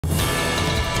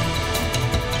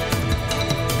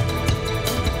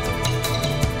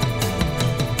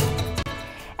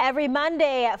Every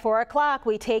Monday at 4 o'clock,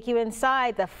 we take you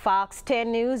inside the Fox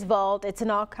 10 News Vault. It's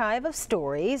an archive of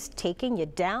stories taking you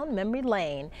down memory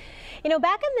lane. You know,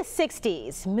 back in the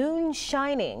 60s,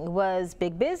 moonshining was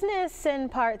big business in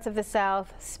parts of the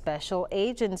South. Special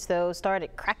agents, though,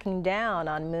 started cracking down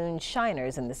on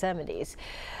moonshiners in the 70s.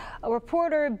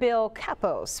 Reporter Bill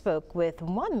Capo spoke with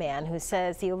one man who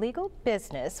says the illegal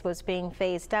business was being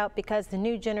phased out because the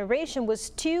new generation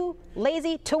was too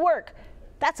lazy to work.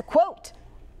 That's a quote.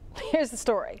 Here's the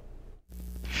story.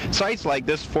 Sites like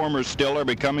this former still are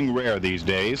becoming rare these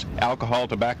days. Alcohol,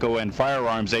 tobacco, and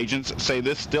firearms agents say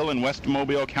this still in West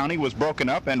Mobile County was broken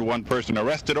up and one person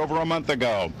arrested over a month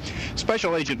ago.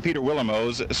 Special Agent Peter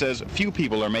Willamos says few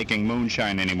people are making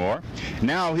moonshine anymore.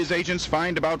 Now his agents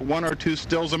find about 1 or 2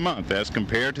 stills a month as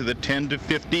compared to the 10 to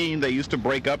 15 they used to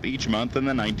break up each month in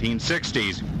the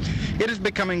 1960s. It is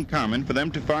becoming common for them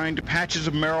to find patches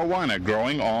of marijuana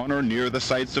growing on or near the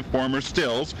sites of former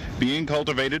stills being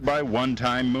cultivated by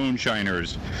one-time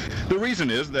moonshiners. The reason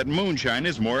is that moonshine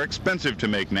is more expensive to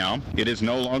make now. It is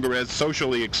no longer as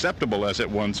socially acceptable as it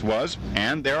once was,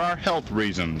 and there are health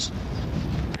reasons.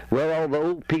 Well, all the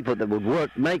old people that would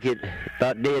work make it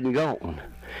about dead and gone,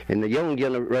 and the young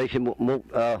generation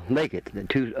won't make it. They're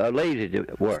too lazy to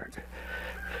work.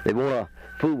 They want a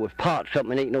food with pot,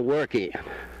 something that ain't no work in.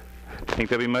 Think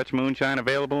there'll be much moonshine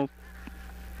available?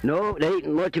 No, there ain't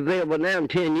much available now. In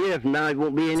 10 years from now, it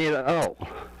won't be any at all.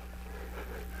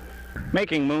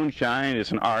 Making moonshine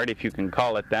is an art, if you can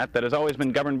call it that has always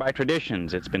been governed by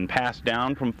traditions. It's been passed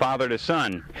down from father to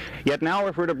son. Yet now,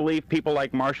 if we're to believe people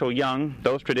like Marshall Young,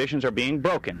 those traditions are being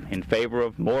broken in favor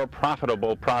of more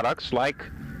profitable products like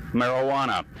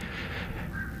marijuana.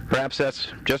 Perhaps that's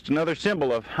just another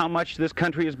symbol of how much this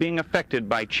country is being affected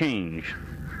by change.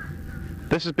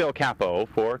 This is Bill Capo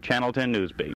for Channel 10 Newsbeat.